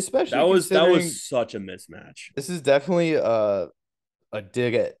 especially That was considering such a mismatch. this is definitely a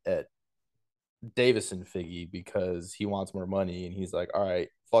dig at Davison Figgy because he wants more money, and he's like, all right,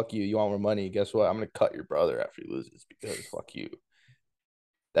 fuck you. You want more money? Guess what? I'm gonna cut your brother after he loses because fuck you.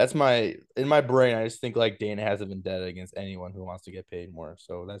 That's my in my brain. I just think like Dana has a vendetta against anyone who wants to get paid more.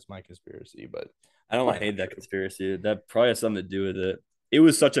 So that's my conspiracy, but I it's don't probably hate not that true. conspiracy. That probably has something to do with it. It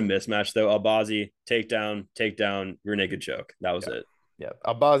was such a mismatch though. Albazi, takedown, rear naked choke. That was Yeah, it. yeah.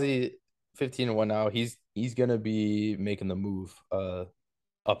 Abazi 15-1 now. He's gonna be making the move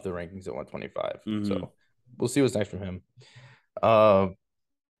up the rankings at 125. Mm-hmm. So we'll see what's next from him. Uh,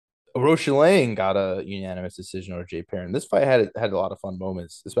 Roche got a unanimous decision over Jay Perrin. This fight had a lot of fun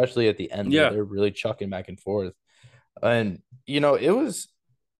moments, especially at the end where Yeah, they're really chucking back and forth. And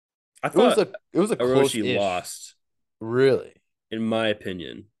I thought it was a Orochi close-ish, lost, really. in my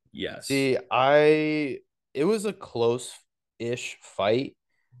opinion. Yes. See, it was a close-ish fight,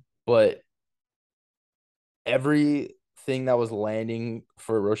 but everything that was landing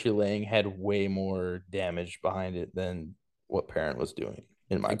for Roche Lang had way more damage behind it than what Parent was doing,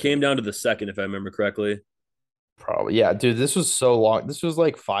 in my It came opinion. down to the second, if I remember correctly. Probably, yeah, dude. This was so long. This was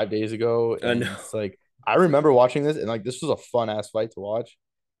like 5 days ago, I know. and it's like I remember watching this, and like this was a fun ass fight to watch.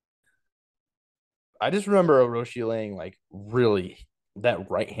 I just remember Orochi laying like really that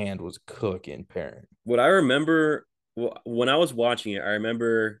right hand was cooking Parent. What I remember when I was watching it, I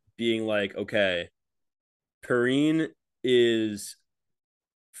remember being like, okay, Perrine is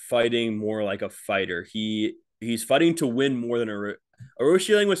fighting more like a fighter. He's fighting to win more than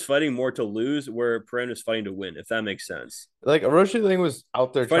Aroshiling was fighting more to lose, where Pereira was fighting to win. If that makes sense, Like Orochi Ling was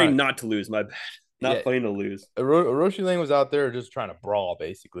out there trying fighting to, not to lose. My bad, yeah, not fighting to lose. Orochi Ling was out there just trying to brawl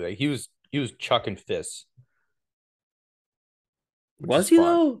basically. Like he was chucking fists, which is Was he fun.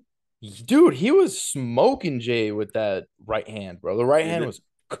 though? Dude, he was smoking Jay with that right hand, bro. The right hand was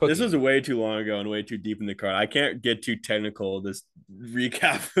This was cooking. way too long ago and way too deep in the card. I can't get too technical. This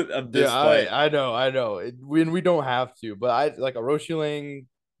recap of Yeah, this fight. I know. We don't have to, but I like Orochi Ling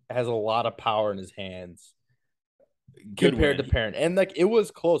has a lot of power in his hands Good compared to win. Parent. And like it was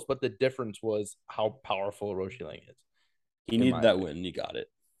close, but the difference was how powerful Orochi Ling is, He in needed my that opinion. win. And he got it.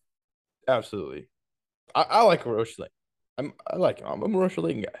 Absolutely. I like Orochi Ling. I like him. I'm a Orochi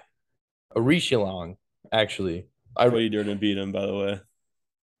Ling guy. Orochi Long, actually. I Cody Durden beat him, by the way.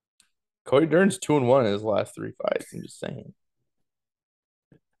 Cody Dern's 2-1 in his last three fights. I'm just saying.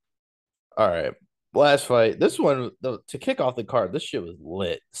 All right. Last fight. This one, to kick off the card, this shit was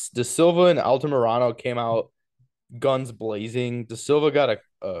lit. De Silva and Altamirano came out guns blazing. De Silva got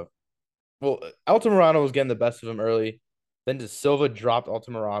well, Altamirano was getting the best of him early. Then De Silva dropped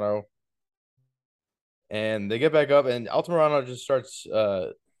Altamirano and they get back up and Altamirano just starts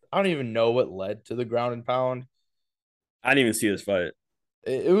I don't even know what led to the ground and pound. I didn't even see this fight.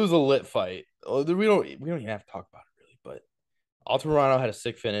 It was a lit fight. We don't even have to talk about it really, but Altamirano had a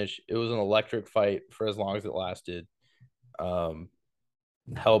sick finish. It was an electric fight for as long as it lasted. Um,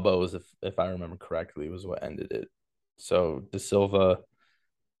 Hellbows, if I remember correctly, was what ended it. So De Silva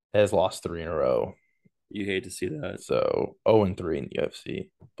has lost three in a row. You hate to see that. So 0-3 in the UFC.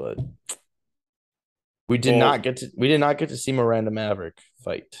 But Well, we did not get to see Miranda Maverick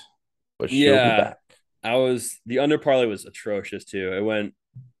fight, but she'll be yeah, back. the under parlay was atrocious too. It went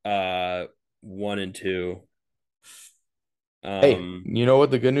 1 and 2. Hey, Um, you know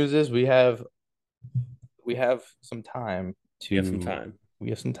what the good news is? We have some time you have some to time. we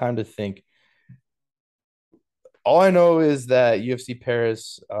have some time to think. All I know is that UFC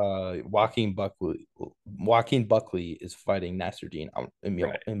Paris, Joaquin Buckley is fighting Nasruddin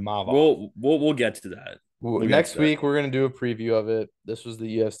Right. Imavov. We'll get to that. We'll get to Next that. week we're gonna do a preview of it. This was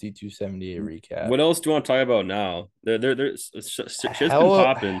the UFC 278 recap. What else do you want to talk about now? There's shit's been Hella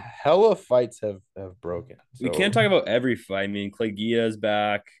popping. hella fights have broken. We can't So talk about every fight. I mean, Clay Guida's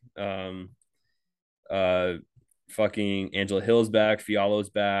back. Um, uh, fucking Angela Hill's back. Fialo's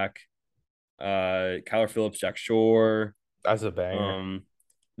back. Kyler Phillips, Jack Shore. that's a banger. Um,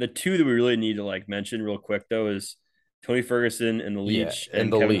 the two that we really need to like mention real quick though is Tony Ferguson and the Yeah, Leech and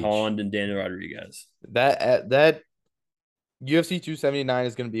and the Kevin leech. Holland and Daniel Rodriguez. That UFC 279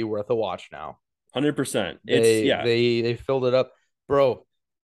 is gonna be worth a watch now. 100%. It's They yeah. they they filled it up. Bro,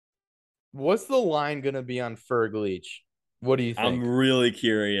 what's the line gonna be on Ferg Leach? What do you I'm think? really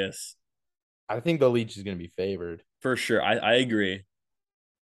curious I think the Leech is gonna be favored. for sure. I agree,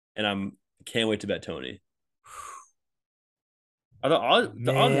 and I'm can't wait to bet Tony. The odds have to be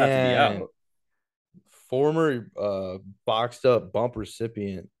Man, out. former boxed up bump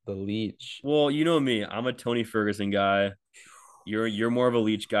recipient, the Leech. Well, you know me. I'm a Tony Ferguson guy. You're more of a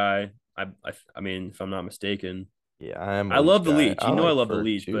Leech guy. I mean, if I'm not mistaken. Yeah, I am a I Leech love the guy. Leech. I You know I like love the Ferg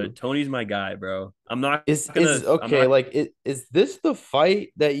Leech, but too. Tony's my guy, bro. I'm not Is gonna. I'm okay, not. like is this the fight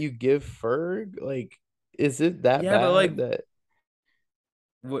that you give Ferg? Like, is it that Yeah, but like, bad that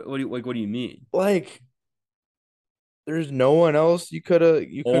what do you mean? like there's no one else you Oh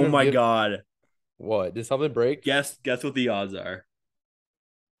couldn't have my give god! what? Did something break? Guess what the odds are?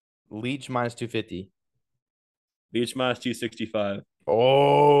 Leech minus 250. Leech minus 265.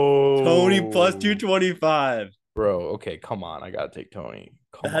 Tony plus Oh, 225. bro. Okay, come on. I gotta take Tony.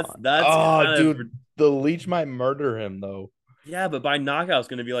 Come on. That's Oh, kind of dude, the Leech might murder him though. yeah, but by knockout it's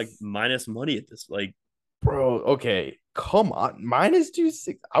gonna be like minus money at this. Like Bro, okay. Come on. Minus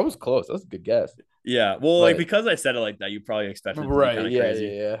 260. I was close. That was a good guess. yeah, well, like But because I said it like that, you probably expected it to be right, kind of yeah, crazy.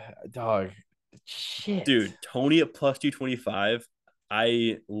 yeah, yeah. Dog. Shit. Dude, Tony at plus 225.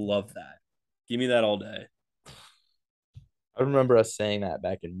 I love that. Give me that all day. I remember us saying that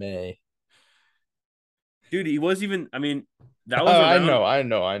back in May. Dude, he was even, I mean, that was I around, know, I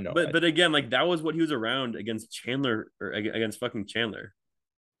know, I know. but again, like that was what he was around against Chandler or against fucking Chandler.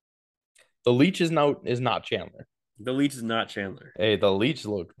 The Leech is not Chandler. The Leech is not Chandler. Hey, the Leech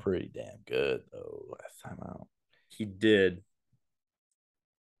looked pretty damn good though last time out. He did.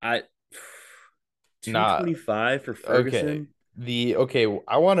 I Not 225 for okay. Ferguson.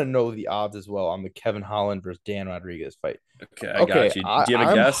 I want to know the odds as well on the Kevin Holland versus Dan Rodriguez fight. Okay, I Okay, got you. Do you have a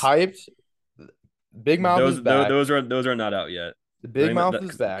I'm guess? hyped. Big Mouth is back. Those are not out yet. The I Big think Mouth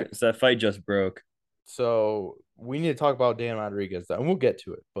is back. that fight just broke. So we need to talk about Dan Rodriguez, and we'll get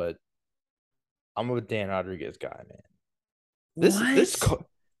to it. But I'm a Dan Rodriguez guy, man. This this What?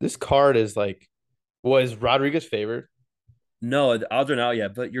 this card is like, was Rodriguez favored? No, the odds are not out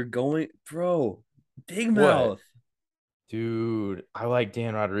yet, but you're going, bro. Big What, mouth. dude? I like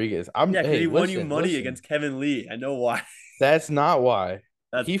Dan Rodriguez. I'm Yeah, because hey, he won you listen, money listen. against Kevin Lee. I know why. That's not why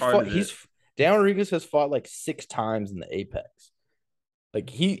That's he part fought. of it. Dan Rodriguez has fought like 6 times in the Apex. Like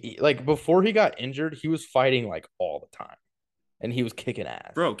like before he got injured, he was fighting like all the time, and he was kicking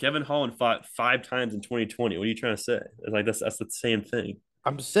ass. Bro, Kevin Holland fought 5 times in 2020. What are you trying to say? It's like that's the same thing.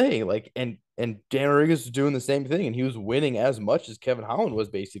 I'm saying like, and Dan Rodriguez was doing the same thing, and he was winning as much as Kevin Holland was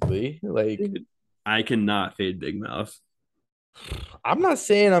basically. Like, Dude, I cannot fade Big Mouth. I'm not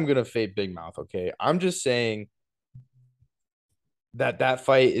saying I'm gonna fade Big Mouth. Okay, I'm just saying that that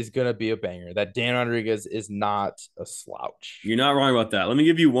fight is gonna be a banger. That Dan Rodriguez is not a slouch. You're not wrong about that. Let me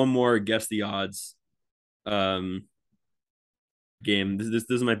give you one more guess the odds um game.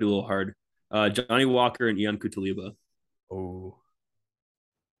 This might be a little hard. Johnny Walker and Ian Kutaliba. Oh,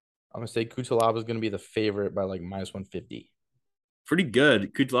 I'm gonna say Kutalaba is gonna be the favorite by like -150. Pretty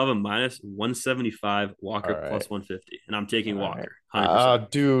good. Kutalaba minus 175, All Walker right, plus 150. And I'm all taking right. Walker 100%.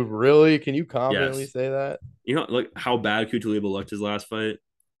 Dude, really? Can you confidently Yes. say that? You know, like how bad Kutaliba looked his last fight.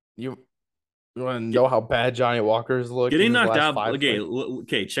 You You want to Get, know how bad Johnny Walker's looked in getting his knocked last out. five Okay, fights?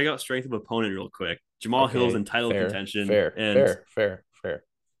 okay. Check out strength of opponent real quick. Jamal Hill's Okay, in title fair, contention, fair, and fair, fair, fair,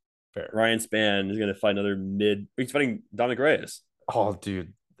 fair. Ryan Spann is going to fight another mid. He's fighting Dominic Reyes. Oh,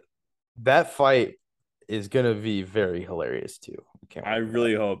 dude, that fight is gonna be very hilarious too. I can't I wait for that.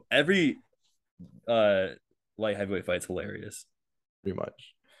 really hope every uh light heavyweight fight's hilarious. Pretty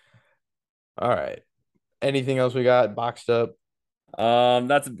much. All right. Anything else we got boxed up?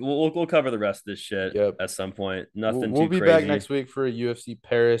 That's we'll cover the rest of this shit Yep. at some point. We'll, Nothing we'll too be back crazy. next week for UFC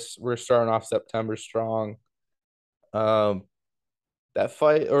Paris. We're starting off September strong. Um, that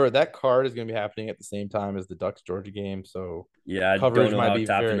fight or that card is gonna be happening at the same time as the Ducks Georgia game, so Yeah, I don't coverage know might how be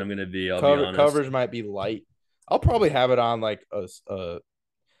tapped in very I'm gonna be. I'll be honest. coverage might be light. I'll probably have it on like I'm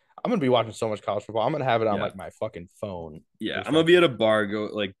gonna be watching so much college football. I'm gonna have it on Yeah, like my fucking phone yeah. or I'm gonna be at something. a bar, go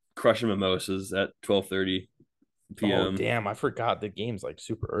like crushing mimosas at 12:30 Oh p.m. damn, I forgot the game's like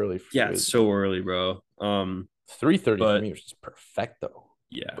super early for Yeah, you, it's isn't it? so early, bro. 3:30 for But me, which is perfecto.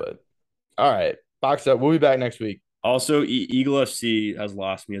 yeah. But all right, box up. We'll be back next week. Also, Eagle FC has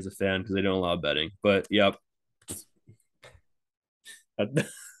lost me as a fan because they don't allow betting. But yep.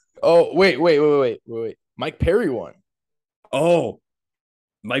 Oh wait. Mike Perry won. Oh,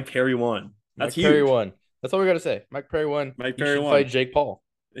 Mike Perry won. That's Mike Perry huge. won. That's all we gotta say. Mike Perry won. Mike He Perry should fight won. Jake Paul.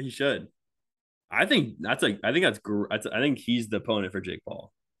 He should. I think that's like I think that's I think he's the opponent for Jake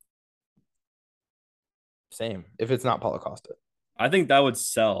Paul. Same. If it's not Paulo Costa. I think that would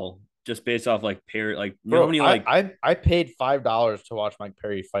sell just based off like Perry. Like you know how Bro, many I like I, I paid $5 to watch Mike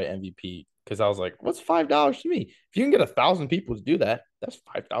Perry fight MVP because I was like, what's $5 to me? If you can get 1,000 people to do that, that's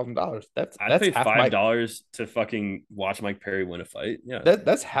 $5,000. That's I'd that's pay half five Mike dollars to fucking watch Mike Perry win a fight. Yeah,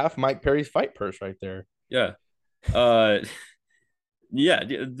 that's half Mike Perry's fight purse right there. yeah, uh, yeah.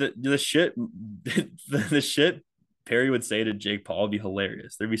 The shit, the shit Perry would say to Jake Paul would be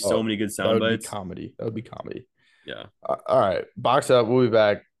hilarious. There'd be so Oh, many good that sound would be bites. comedy. That would be comedy. Yeah, All right, box up. We'll be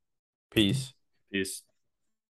back. Peace. peace.